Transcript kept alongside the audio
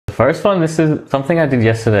first one, this is something I did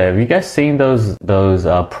yesterday. Have you guys seen those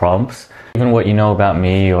prompts? Even what you know about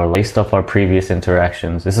me or based off our previous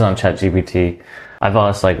interactions. This is on ChatGPT. I've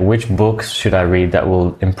asked like, which books should I read that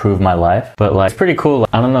will improve my life? But like, it's pretty cool.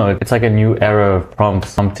 I don't know. It's like a new era of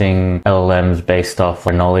prompts, something LLMs based off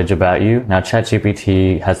like, knowledge about you. Now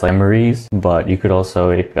ChatGPT has like, memories, but you could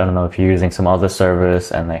also, I don't know if you're using some other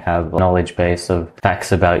service and they have a knowledge base of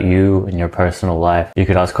facts about you and your personal life. You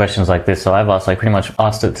could ask questions like this. So I've asked, like pretty much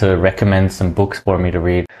asked it to recommend some books for me to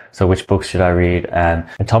read. So which books should I read? And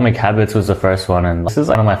Atomic Habits was the first one. And this is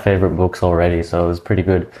one of my favorite books already. So it was pretty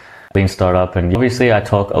good. Lean Startup, and obviously I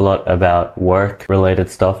talk a lot about work related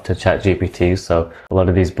stuff to ChatGPT, so a lot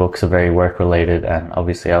of these books are very work related, and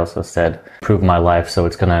obviously I also said improve my life, so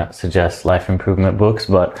it's gonna suggest life improvement books.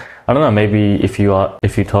 But I don't know, maybe if you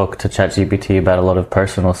talk to ChatGPT about a lot of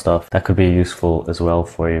personal stuff, that could be useful as well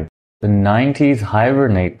for you. The 90s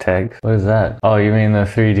hibernate tag. What is that? Oh, you mean the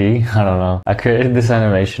 3D? I don't know. I created this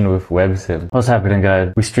animation with WebSim. What's happening,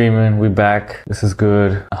 guys? We streaming. We back. This is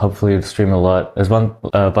good. Hopefully it'll stream a lot. There's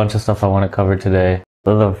a bunch of stuff I want to cover today.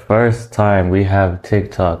 For the first time, we have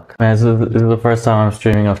TikTok. Man, this is the first time I'm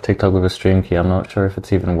streaming off TikTok with a stream key. I'm not sure if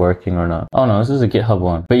it's even working or not. Oh no, this is a GitHub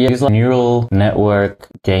one. But yeah, these like neural network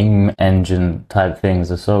game engine type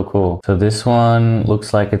things are so cool. So this one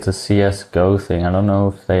looks like it's a CSGO thing. I don't know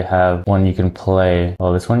if they have one you can play.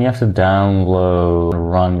 Oh, this one you have to download and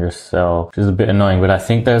run yourself, which is a bit annoying. But I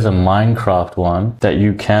think there's a Minecraft one that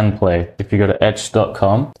you can play. If you go to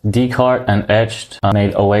etched.com, Descartes and Etched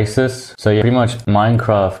made Oasis. So yeah, pretty much Minecraft,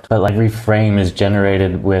 but like every frame is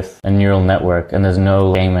generated with a neural network and there's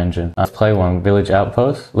no game engine. Let's play one. Village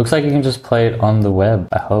Outpost. Looks like you can just play it on the web,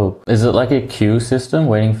 I hope. Is it like a queue system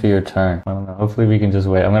waiting for your turn? I don't know. Hopefully we can just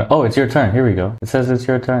wait. Oh, it's your turn. Here we go. It says it's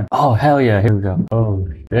your turn. Oh, hell yeah. Here we go. Oh,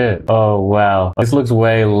 shit. Oh, wow. This looks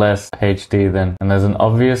way less HD than, and there's an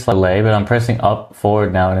obvious delay, but I'm pressing up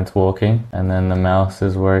forward now and it's walking. And then the mouse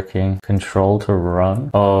is working. Control to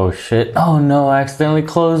run. Oh, shit. Oh, no. I accidentally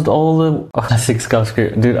closed all the classic scuff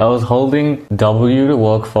script. Dude, I was holding W to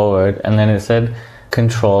walk forward and then it said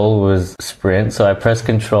control was sprint, so I pressed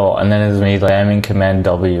control and then it's me spamming command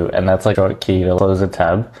W, and that's like short key to close a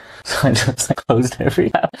tab. So I just like, closed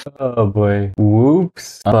every app. Oh boy.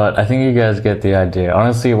 Whoops. But I think you guys get the idea.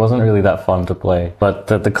 Honestly, it wasn't really that fun to play, but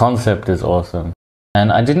the concept is awesome. And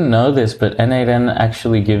I didn't know this, but n8n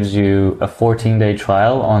actually gives you a 14-day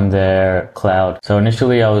trial on their cloud. So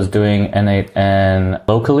initially I was doing n8n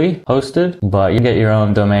locally hosted, but you get your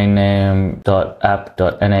own domain name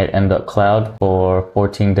 .app.n8n.cloud for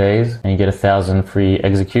 14 days and you get 1,000 free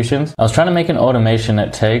executions. I was trying to make an automation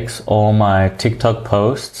that takes all my TikTok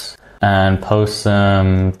posts and post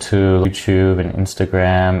them to YouTube and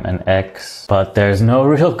Instagram and X, but there's no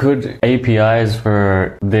real good APIs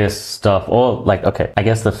for this stuff. Or like, okay, I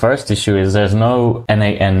guess the first issue is there's no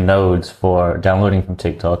n8n nodes for downloading from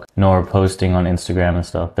TikTok nor posting on Instagram and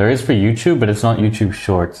stuff. There is for YouTube, but it's not YouTube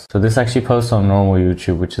Shorts. So this actually posts on normal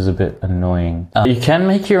YouTube, which is a bit annoying. You can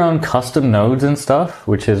make your own custom nodes and stuff,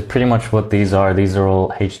 which is pretty much what these are. These are all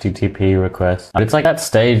HTTP requests. But it's like that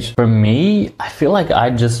stage. For me, I feel like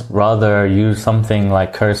I'd just rather use something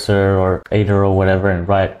like Cursor or Ada or whatever and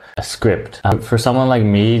write a script. For someone like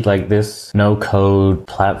me, like this no-code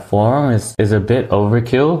platform is a bit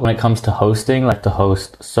overkill when it comes to hosting. Like to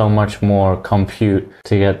host so much more compute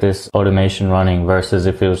to get this automation running versus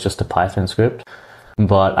if it was just a Python script.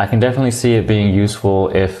 But I can definitely see it being useful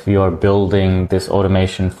if you're building this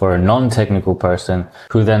automation for a non-technical person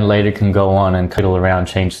who then later can go on and fiddle around,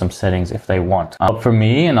 change some settings if they want. But for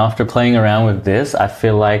me, and after playing around with this, I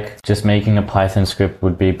feel like just making a Python script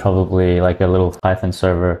would be probably like a little Python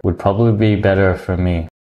server would probably be better for me.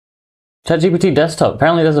 ChatGPT Desktop.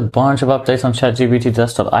 Apparently there's a bunch of updates on ChatGPT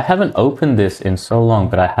Desktop. I haven't opened this in so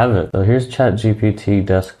long, but I have it. So here's ChatGPT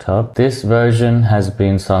Desktop. This version has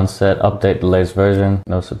been sunset. Update the latest version.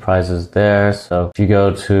 No surprises there. So if you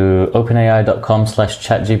go to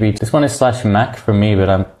openai.com/ChatGPT, this one is /Mac for me, but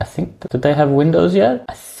I think, did they have Windows yet?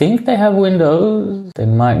 I think they have Windows. They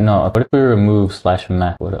might not. What if we remove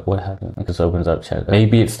 /Mac? What happens? It just opens up Chat.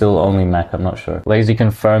 Maybe it's still only Mac. I'm not sure. Lazy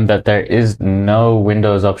confirmed that there is no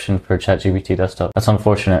Windows option for ChatGPT Desktop. That's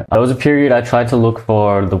unfortunate. There was a period I tried to look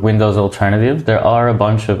for the Windows alternatives. There are a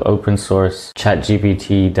bunch of open source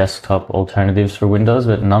ChatGPT Desktop alternatives for Windows,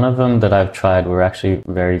 but none of them that I've tried were actually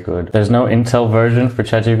very good. There's no Intel version for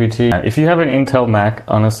ChatGPT. If you have an Intel Mac,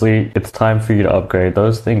 honestly, it's time for you to upgrade.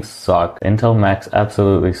 Those things suck. Intel Macs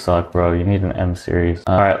absolutely suck, bro. You need an M series.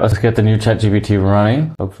 All right, let's get the new ChatGPT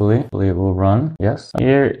running. Hopefully it will run. Yes.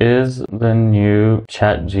 Here is the new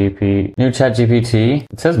ChatGPT.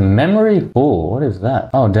 It says memory Memory full. What is that?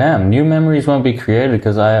 Oh, damn. New memories won't be created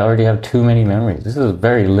because I already have too many memories. This is a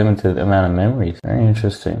very limited amount of memories. Very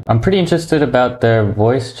interesting. I'm pretty interested about their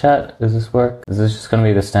voice chat. Does this work? Is this just going to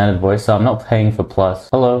be the standard voice? So I'm not paying for plus.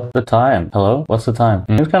 Hello. The time. Hello. What's the time?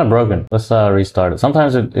 It's kind of broken. Let's restart it.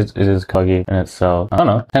 Sometimes it is buggy in itself. I don't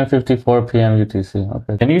know. 10:54 p.m. UTC.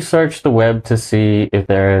 Okay. Can you search the web to see if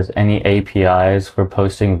there's any APIs for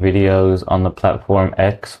posting videos on the platform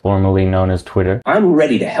X, formerly known as Twitter? I'm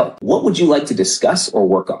ready to help. What would you like to discuss or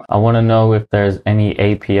work on? I want to know if there's any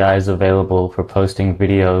APIs available for posting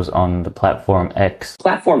videos on the platform X.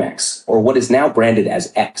 Platform X, or what is now branded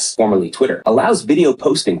as X, formerly Twitter, allows video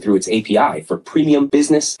posting through its API for premium,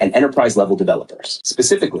 business, and enterprise-level developers.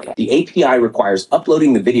 Specifically, the API requires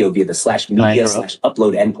uploading the video via the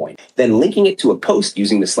 /media/upload endpoint, then linking it to a post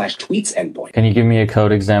using the /tweets endpoint. Can you give me a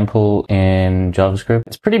code example in JavaScript?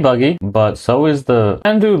 It's pretty buggy, but so is I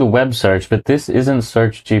can do the web search, but this isn't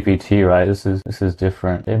Search GPT, right? This is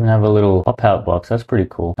different. They even have a little pop-out box. That's pretty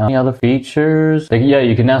cool. Any other features? Like, yeah,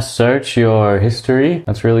 you can now search your history.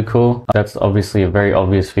 That's really cool. That's obviously a very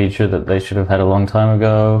obvious feature that they should have had a long time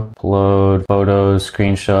ago. Upload photos,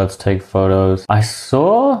 screenshots, take photos. I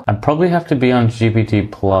probably have to be on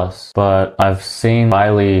GPT Plus, but I've seen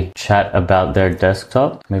Riley chat about their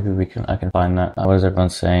desktop. Maybe I can find that. What is everyone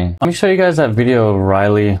saying? Let me show you guys that video of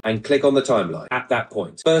Riley. And click on the timeline. At that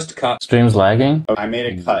point, first cut. Stream's lagging. I made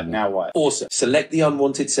a cut. Now what? Awesome. Select the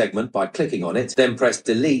unwanted segment by clicking on it, then press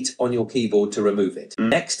delete on your keyboard to remove it.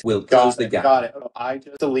 Next, we'll close the gap. Got it. I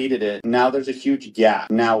just deleted it. Now there's a huge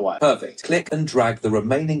gap. Now what? Perfect. Click and drag the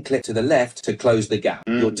remaining clip to the left to close the gap.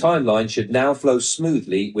 Your timeline should now flow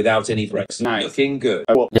smoothly without any breaks. Nice. Looking good.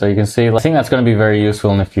 So you can see, I think that's going to be very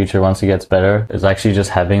useful in the future once it gets better, is actually just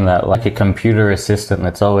having that like a computer assistant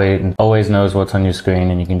that's always knows what's on your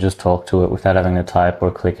screen and you can just talk to it without having to type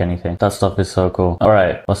or click anything. That stuff is so cool. All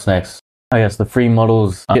right, what's next? Oh yes, the free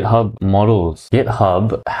models, GitHub models.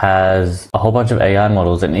 GitHub has a whole bunch of AI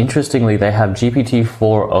models, and interestingly, they have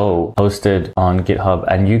GPT-4o hosted on GitHub,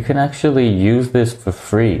 and you can actually use this for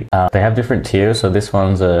free. They have different tiers, so this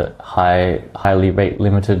one's a highly rate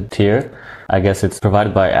limited tier. I guess it's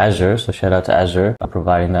provided by Azure, so shout out to Azure for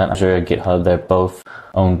providing that. Azure and GitHub, they're both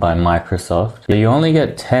owned by Microsoft. Yeah, you only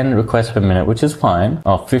get 10 requests per minute, which is fine.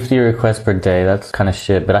 50 requests per day, that's kind of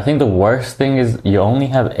shit. But I think the worst thing is you only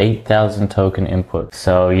have 8,000 token input.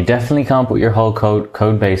 So you definitely can't put your whole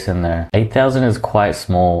code base in there. 8,000 is quite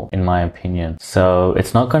small in my opinion. So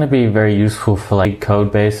it's not going to be very useful for like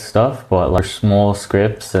code based stuff, but like small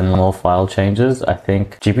scripts and small file changes. I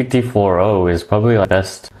think GPT-4o is probably like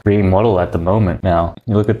best free model at the moment. Now,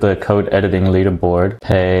 you look at the code editing leaderboard,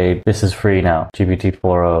 paid, this is free now, GPT-4o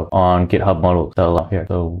on GitHub models. So here,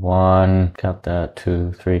 so 1, count that,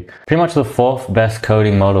 2, 3. Pretty much the 4th best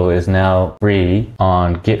coding model is now free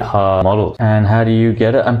on GitHub models. And how do you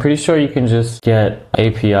get it? I'm pretty sure you can just get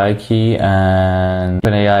API key and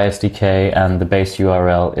an AI SDK, and the base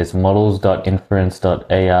URL is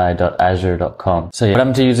models.inference.ai.azure.com. So yeah, what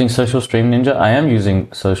happened to using Social Stream Ninja? I am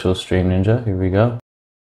using Social Stream Ninja. Here we go.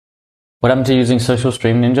 What happened to using Social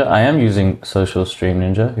Stream Ninja? I am using Social Stream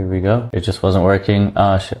Ninja. Here we go. It just wasn't working.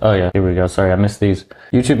 Oh yeah, here we go. Sorry, I missed these.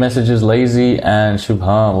 YouTube messages, Lazy and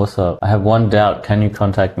Shubham. What's up? I have one doubt. Can you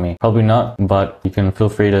contact me? Probably not, but you can feel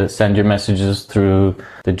free to send your messages through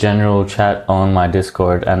the general chat on my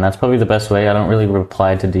Discord. And that's probably the best way. I don't really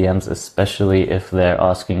reply to DMs, especially if they're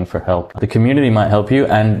asking for help. The community might help you,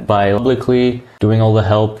 and by publicly doing all the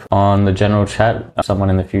help on the general chat, if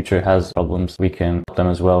someone in the future has problems, we can help them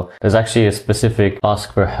as well. There's actually a specific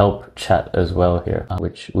ask for help chat as well here,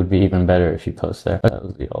 which would be even better if you post there. That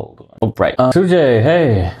was the old one. Oh, right. Sujay,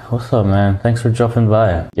 hey, what's up, man? Thanks for dropping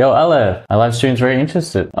by. Yo, Aleph, my live stream's very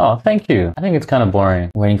interested. Oh, thank you. I think it's kind of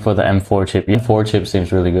boring waiting for the M4 chip. The M4 chip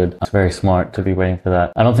seems really good. It's very smart to be waiting for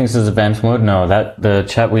that. I don't think this is advanced mode. No, the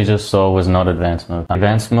chat we just saw was not advanced mode.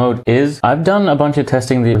 Advanced mode is, I've done a bunch of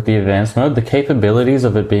testing with the advanced mode. The capabilities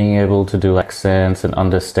of it being able to do accents and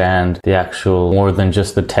understand the actual more than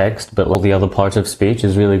just the text, but all the other parts of speech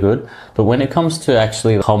is really good. But when it comes to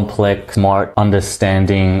actually complex, smart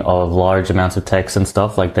understanding of large amounts of text and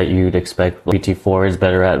stuff like that you'd expect GPT-4 is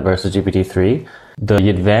better at versus GPT-3, the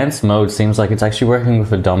advanced mode seems like it's actually working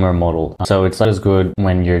with a dumber model. So it's not as good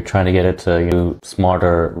when you're trying to get it to do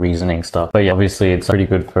smarter reasoning stuff. But yeah, obviously it's pretty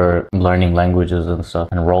good for learning languages and stuff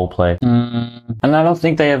and role play. And I don't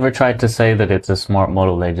think they ever tried to say that it's a smart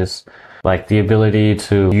model. They just like the ability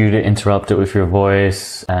to interrupt it with your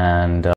voice and